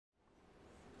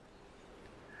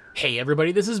Hey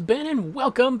everybody, this is Ben, and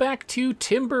welcome back to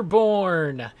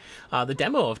Timberborn, the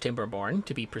demo of Timberborn,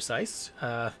 to be precise.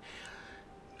 I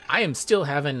am still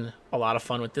having a lot of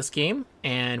fun with this game,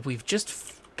 and we've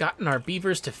just gotten our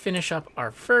beavers to finish up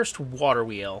our first water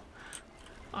wheel.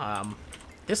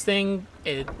 This thing,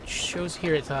 it shows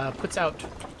here, it puts out,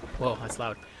 whoa, that's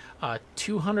loud,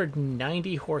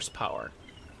 290 horsepower.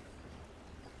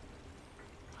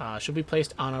 Should be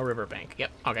placed on a riverbank.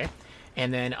 Yep, okay.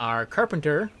 And then our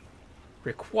carpenter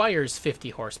requires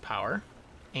 50 horsepower,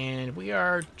 and we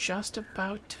are just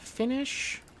about to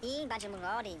finish.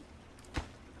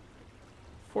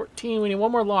 14, we need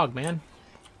one more log, man.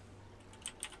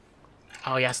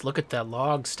 Oh yes, look at the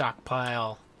log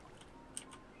stockpile.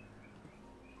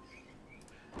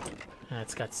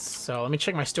 It's got, so let me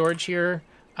check my storage here.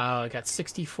 I got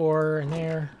 64 in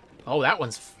there. Oh, that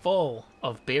one's full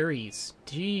of berries.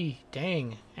 Gee,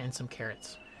 dang, and some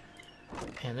carrots.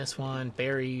 And this one,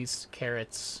 berries,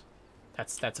 carrots.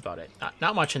 That's about it.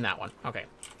 Not much in that one. Okay.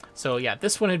 So yeah,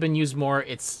 this one had been used more.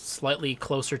 It's slightly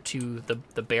closer to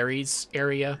the berries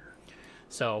area.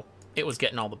 So it was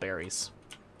getting all the berries.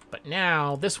 But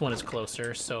now this one is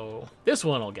closer, so this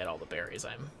one will get all the berries,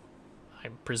 I'm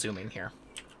presuming here.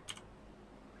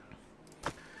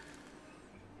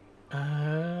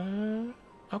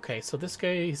 Okay, so this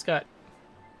guy, he's got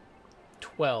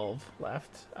 12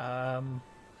 left.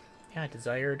 Yeah,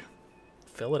 desired.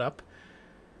 Fill it up.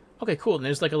 Okay, cool. And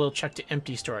there's like a little check to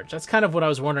empty storage. That's kind of what I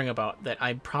was wondering about, that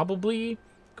I'm probably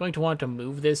going to want to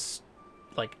move this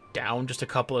like down just a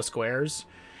couple of squares.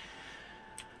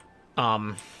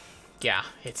 Yeah,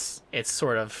 it's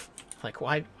sort of like,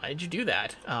 why did you do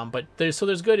that? But there's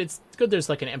good. It's good there's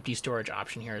like an empty storage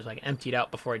option here. It's like emptied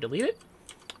out before I delete it.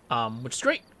 Which is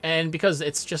great. And because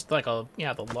it's just like a,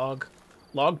 yeah, the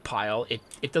log pile,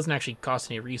 it doesn't actually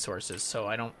cost any resources,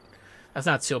 so that's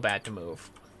not so bad to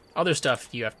move. Other stuff,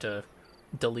 you have to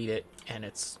delete it, and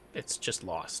it's just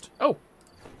lost. Oh!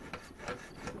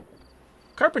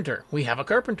 Carpenter! We have a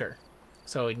carpenter.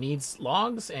 So he needs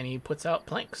logs, and he puts out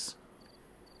planks.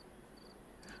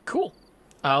 Cool.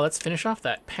 Let's finish off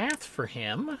that path for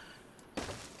him.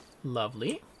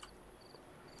 Lovely.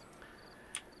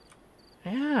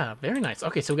 Yeah, very nice.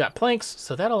 Okay, so we got planks,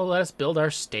 so that'll let us build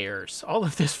our stairs. All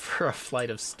of this for a flight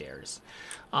of stairs.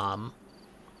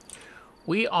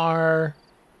 We are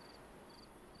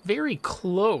very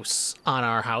close on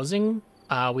our housing.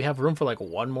 We have room for like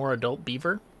one more adult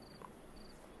beaver.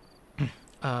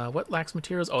 What lacks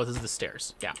materials? Oh, this is the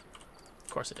stairs. Yeah, of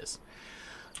course it is.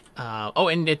 Oh,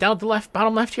 and down at the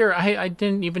bottom left here, I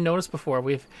didn't even notice before.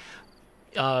 We've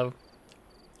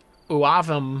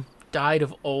Uavum died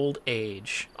of old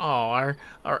age. Oh,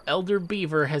 our elder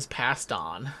beaver has passed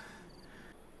on.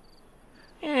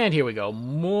 And here we go.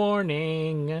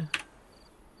 Morning.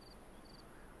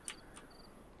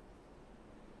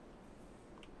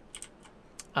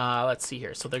 Let's see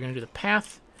here. So they're going to do the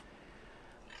path.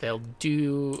 They'll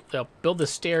build the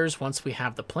stairs once we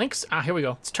have the planks. Ah, here we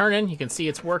go. It's turning. You can see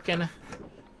it's working.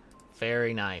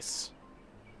 Very nice.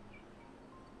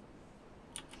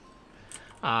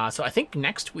 So I think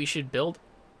next we should build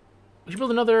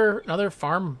another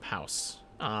farmhouse.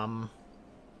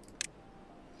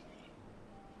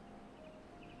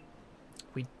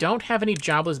 We don't have any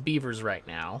jobless beavers right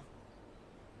now,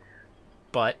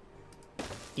 but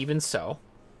even so.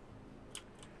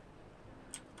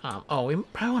 Oh, we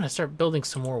probably want to start building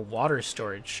some more water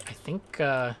storage. I think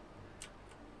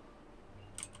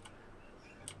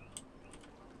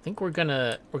we're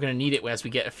gonna need it as we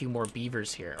get a few more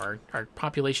beavers here. Our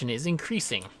population is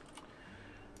increasing.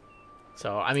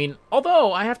 So I mean,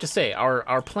 although I have to say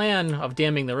our plan of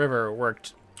damming the river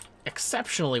worked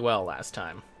exceptionally well last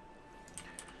time.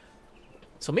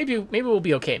 So maybe we'll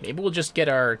be okay. Maybe we'll just get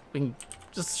we can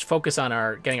just focus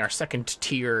on getting our second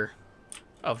tier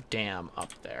of dam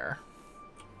up there.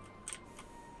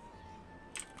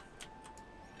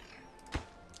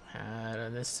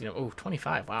 And this, oh,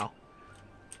 25. Wow.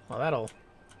 Well,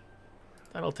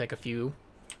 that'll take a few,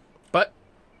 but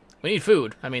we need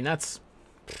food. I mean, that's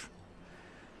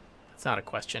not a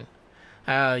question.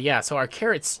 Yeah, so our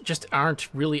carrots just aren't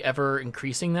really ever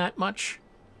increasing that much.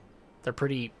 They're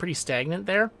pretty stagnant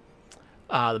there.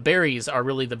 The berries are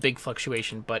really the big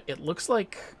fluctuation, but it looks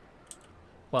like,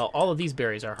 well, all of these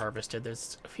berries are harvested.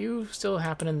 There's a few still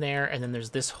happening there, and then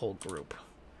there's this whole group,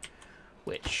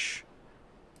 which,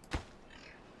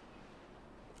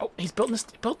 oh, he's built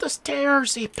the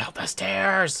stairs. He built the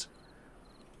stairs.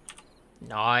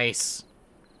 Nice.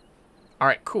 All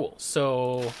right, cool.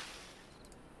 So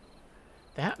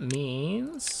that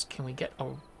means, can we get a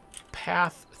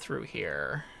path through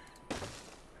here?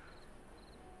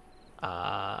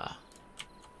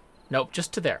 Nope,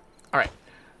 just to there. All right.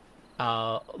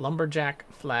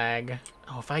 Lumberjack flag.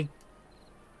 Oh, if I...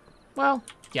 Well,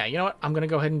 yeah, you know what? I'm going to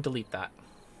go ahead and delete that.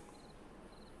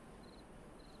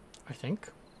 I think.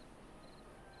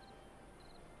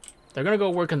 They're going to go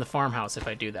work in the farmhouse if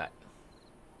I do that.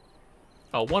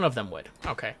 Oh, one of them would.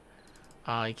 Okay.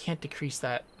 You can't decrease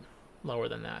that lower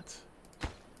than that.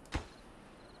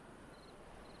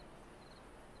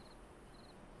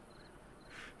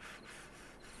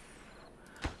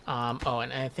 Oh,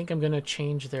 and I think I'm going to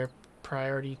change their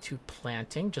priority to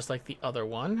planting, just like the other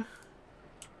one.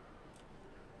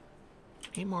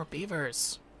 Need more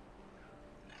beavers.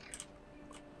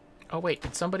 Oh, wait,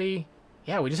 did somebody...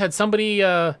 Yeah, we just had somebody,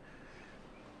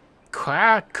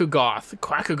 Quackogoth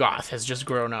has just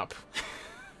grown up.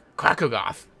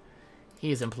 Quackogoth.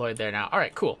 He is employed there now. All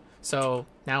right, cool. So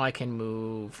now I can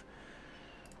move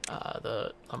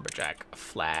the lumberjack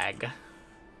flag.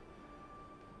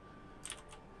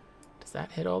 Does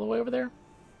that hit all the way over there?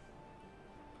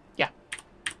 Yeah.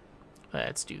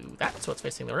 Let's do that so it's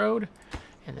facing the road.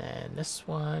 And then this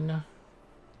one.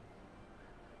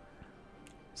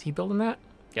 Is he building that?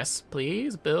 Yes,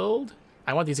 please, build.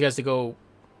 I want these guys to go,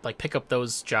 like, pick up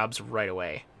those jobs right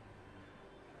away.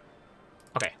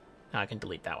 Okay, now I can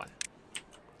delete that one.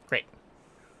 Great.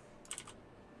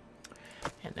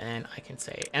 And then I can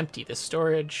say empty this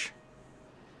storage.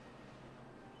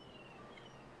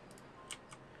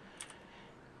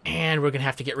 And we're going to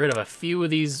have to get rid of a few of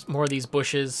these, more of these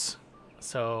bushes.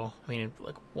 So, I mean,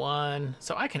 like one.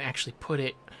 So I can actually put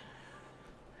it...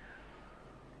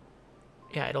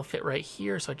 Yeah, it'll fit right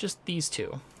here. So just these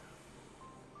two.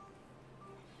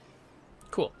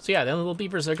 Cool. So yeah, the little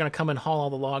beavers are going to come and haul all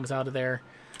the logs out of there.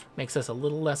 Makes us a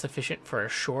little less efficient for a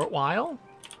short while.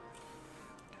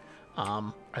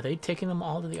 Are they taking them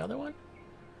all to the other one?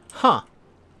 Huh.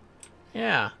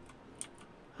 Yeah.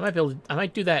 I might be able to, I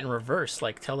might do that in reverse,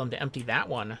 like tell them to empty that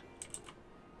one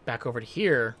back over to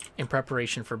here in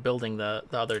preparation for building the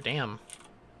other dam.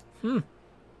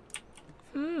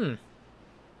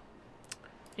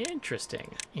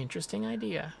 Interesting. Interesting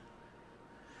idea.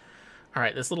 All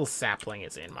right, this little sapling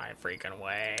is in my freaking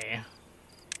way.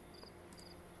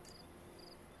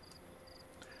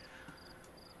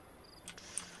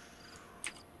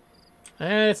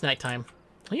 It's nighttime.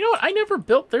 You know what? I never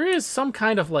built... There is some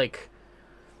kind of, like,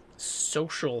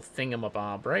 social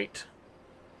thingamabob, right?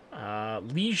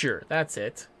 Leisure. That's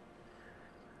it.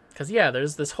 Because, yeah,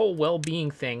 there's this whole well-being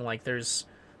thing. Like, there's,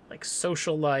 like,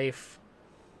 social life.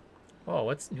 Oh,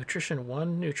 what's nutrition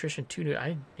 1, nutrition 2?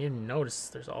 I didn't notice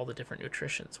there's all the different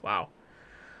nutritions. Wow.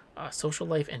 Social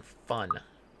life and fun.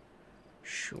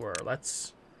 Sure,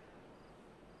 let's...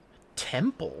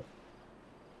 Temple?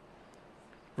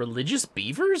 Religious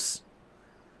beavers?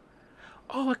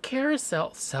 Oh, a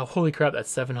carousel. So, holy crap,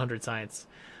 that's 700 science.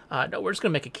 No, we're just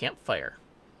going to make a campfire.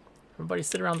 Everybody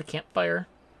sit around the campfire.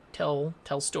 Tell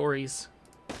stories.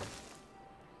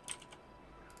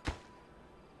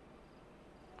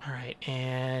 All right,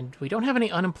 and we don't have any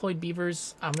unemployed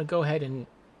beavers. I'm going to go ahead and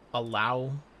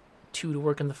allow 2 to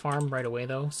work in the farm right away,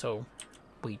 though, so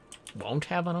we won't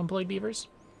have unemployed beavers.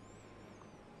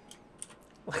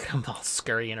 Look at them all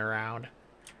scurrying around.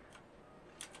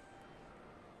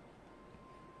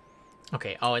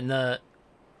 Okay, oh, and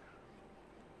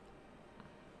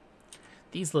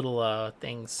these little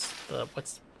things,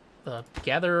 what's the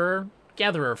gatherer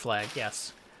flag,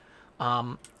 yes.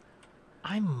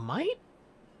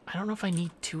 I don't know if I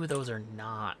need 2 of those or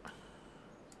not.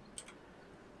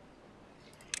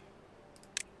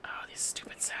 Oh, these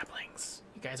stupid saplings.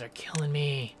 You guys are killing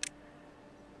me.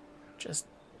 Just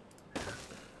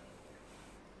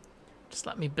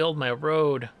let me build my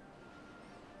road.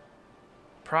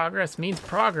 Progress means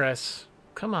progress.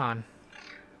 Come on.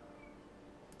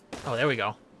 Oh, there we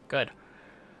go. Good.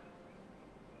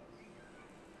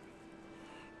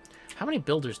 How many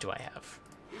builders do I have?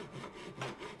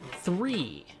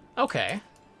 3. Okay.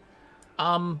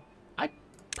 I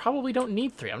probably don't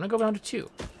need 3. I'm gonna go down to 2.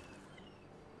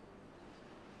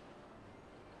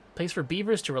 Place for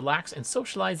beavers to relax and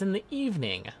socialize in the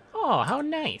evening. Oh, how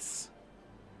nice.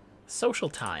 Social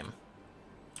time.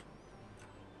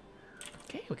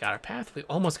 Okay, we got our path. We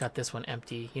almost got this one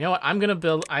empty. You know what? I'm gonna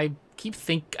build. I keep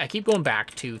going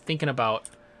back to thinking about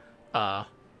the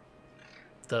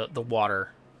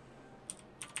water.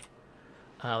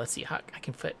 Let's see how I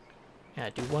can fit. Yeah,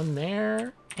 do 1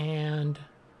 there and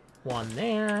 1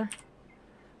 there.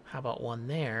 How about 1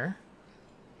 there?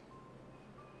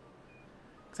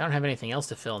 Because I don't have anything else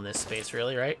to fill in this space,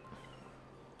 really, right?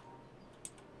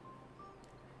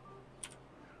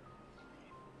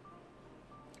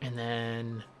 And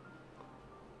then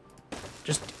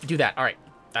just do that. All right.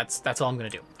 That's all I'm gonna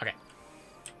do. Okay.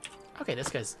 Okay, this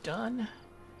guy's done.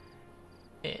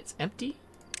 It's empty.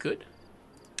 Good.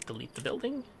 Delete the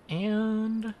building.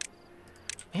 And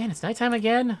man, it's nighttime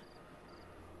again.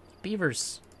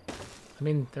 Beavers. I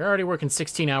mean, they're already working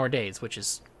 16-hour days, which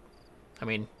is, I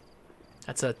mean,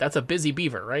 that's a busy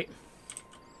beaver, right?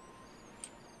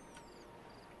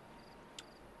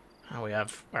 Oh, we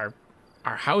have our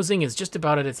housing is just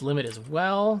about at its limit as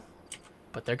well,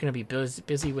 but they're going to be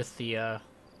busy with the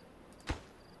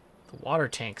water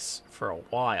tanks for a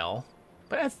while.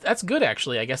 But that's good,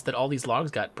 actually, I guess, that all these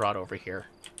logs got brought over here.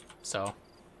 So,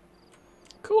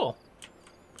 cool.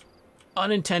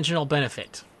 Unintentional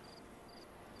benefit.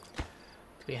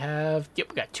 We have, yep,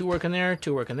 we got 2 working there,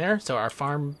 2 working there. So our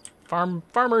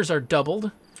farmers are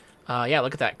doubled. Yeah,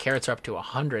 look at that. Carrots are up to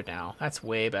 100 now. That's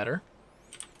way better.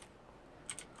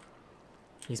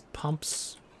 These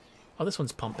pumps. Oh, this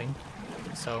one's pumping.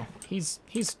 So he's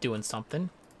doing something.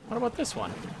 What about this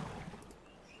one?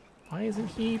 Why isn't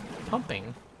he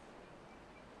pumping?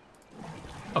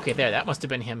 Okay, there. That must have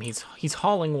been him. He's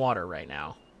hauling water right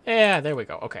now. Yeah, there we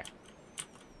go. Okay.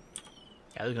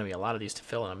 Yeah, there's gonna be a lot of these to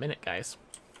fill in a minute, guys.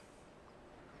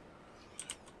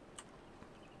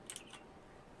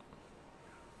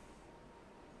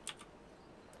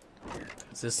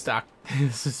 Is this stock?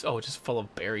 This is, oh, just full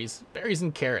of berries. Berries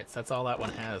and carrots. That's all that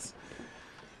one has.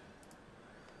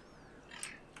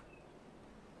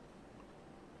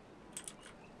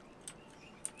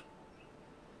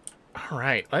 All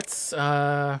right, let's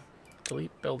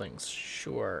delete buildings.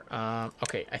 Sure.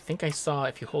 Okay, I think I saw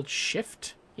if you hold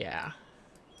shift, yeah.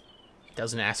 It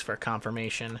doesn't ask for a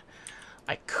confirmation.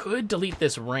 I could delete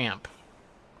this ramp.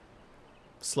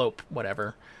 Slope,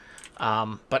 whatever.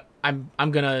 But I'm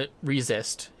gonna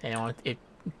resist. You know, it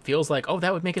feels like, oh,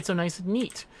 that would make it so nice and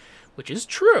neat, which is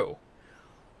true.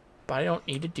 But I don't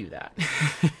need to do that.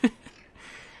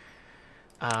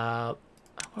 I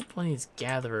want one of these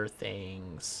gatherer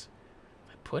things.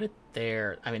 I put it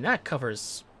there. I mean, that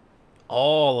covers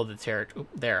all of the territory.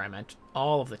 There, I meant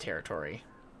all of the territory.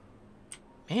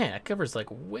 Man, that covers like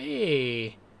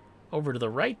way over to the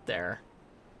right there.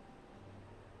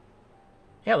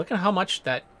 Yeah, look at how much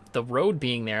that the road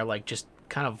being there, like, just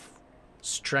kind of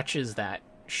stretches that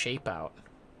shape out.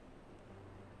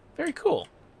 Very cool.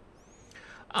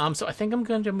 So I think I'm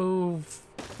going to move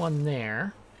one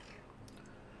there.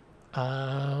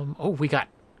 Oh, we got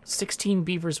 16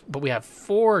 beavers, but we have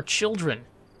 4 children.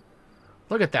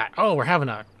 Look at that. Oh, we're having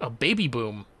a baby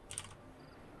boom.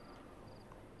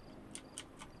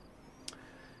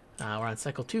 We're on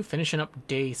cycle 2, finishing up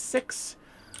day 6.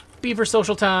 Beaver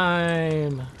social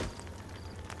time.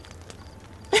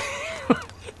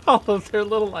 All of their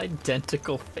little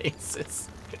identical faces.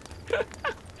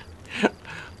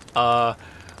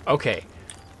 Okay.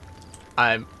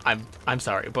 I'm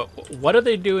sorry, but what are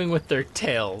they doing with their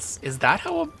tails? Is that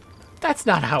how that's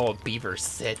not how a beaver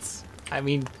sits. I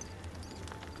mean,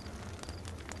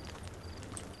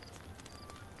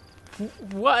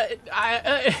 what?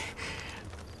 I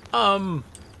am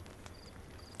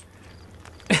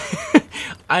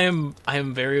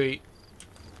very.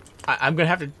 I'm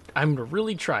gonna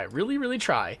really try, really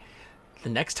try, the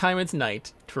next time it's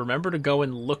night to remember to go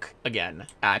and look again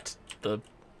at the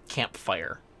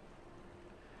campfire.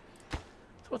 So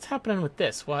what's happening with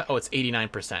this? What? Oh, it's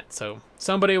 89%. So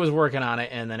somebody was working on it,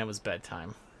 and then it was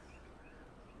bedtime.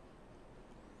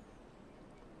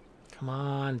 Come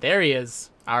on, there he is.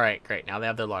 All right, great. Now they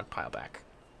have their log pile back.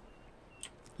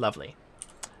 Lovely.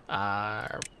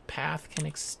 Our path can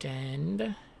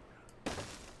extend.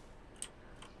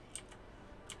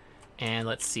 And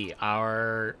let's see,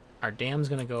 our dam's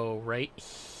gonna go right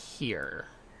here.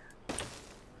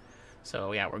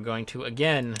 So yeah, we're going to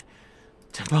again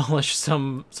demolish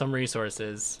some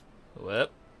resources. Whoop.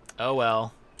 Oh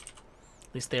well.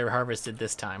 At least they were harvested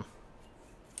this time.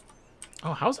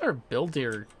 Oh, how's our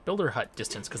builder hut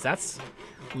distance? Because that's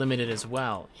limited as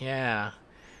well. Yeah.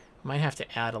 Might have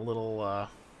to add a little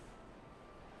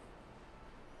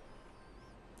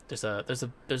there's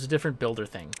a different builder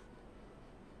thing.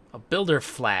 A builder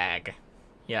flag.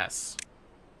 Yes.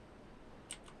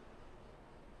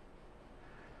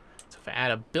 So if I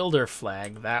add a builder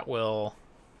flag, that will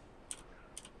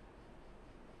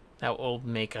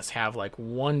make us have like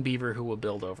 1 beaver who will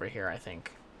build over here, I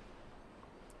think.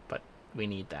 But we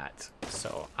need that.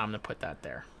 So I'm going to put that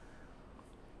there.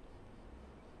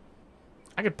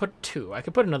 I could put 2. I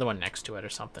could put another one next to it or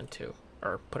something too.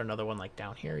 Or put another one like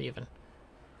down here even.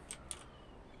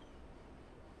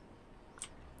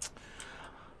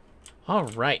 All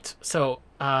right, so,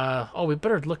 oh, we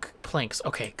better look planks.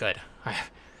 Okay, good.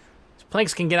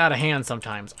 Planks can get out of hand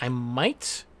sometimes. I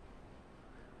might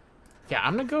Yeah,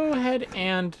 I'm gonna go ahead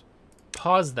and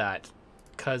pause that,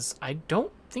 because I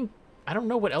don't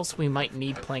know what else we might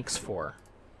need planks for.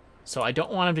 So I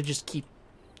don't want him to just keep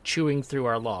chewing through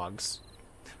our logs.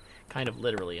 Kind of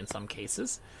literally in some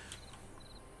cases.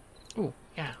 Ooh,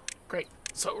 yeah, great.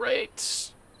 So,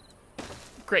 right.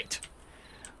 Great.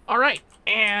 All right,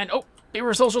 and, oh,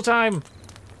 Beaver social time.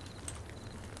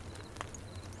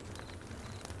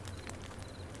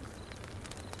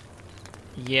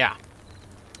 Yeah.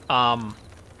 I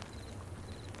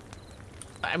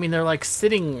mean, they're like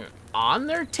sitting on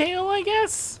their tail, I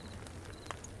guess?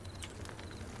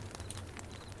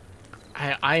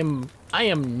 I am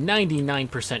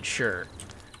 99% sure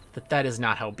that that is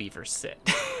not how beavers sit.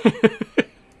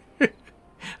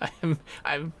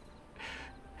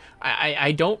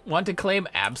 I don't want to claim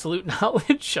absolute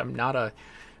knowledge. I'm not a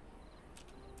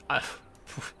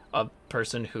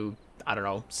person who, I don't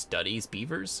know, studies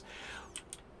beavers.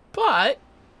 But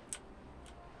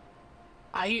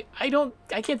I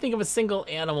can't think of a single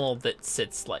animal that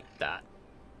sits like that.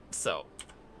 So,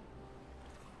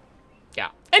 yeah.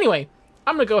 Anyway,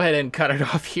 I'm gonna go ahead and cut it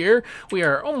off here. We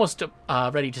are almost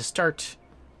ready to start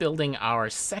building our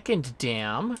second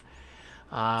dam.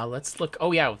 Let's look.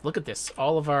 Oh yeah, look at this.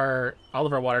 All of our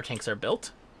water tanks are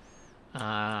built.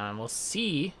 We'll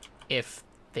see if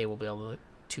they will be able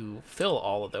to fill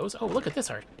all of those. Oh, look at this.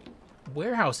 Our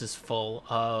warehouse is full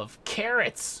of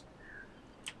carrots.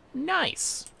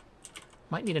 Nice.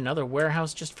 Might need another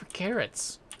warehouse just for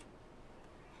carrots.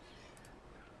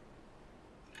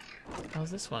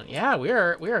 How's this one? Yeah, we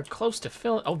are close to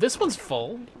filling. Oh, this one's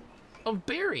full of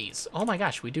berries. Oh my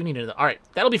gosh, we do need another. All right,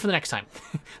 that'll be for the next time.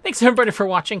 Thanks everybody for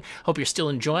watching. Hope you're still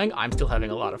enjoying. I'm still having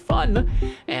a lot of fun,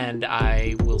 and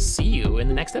I will see you in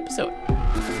the next episode.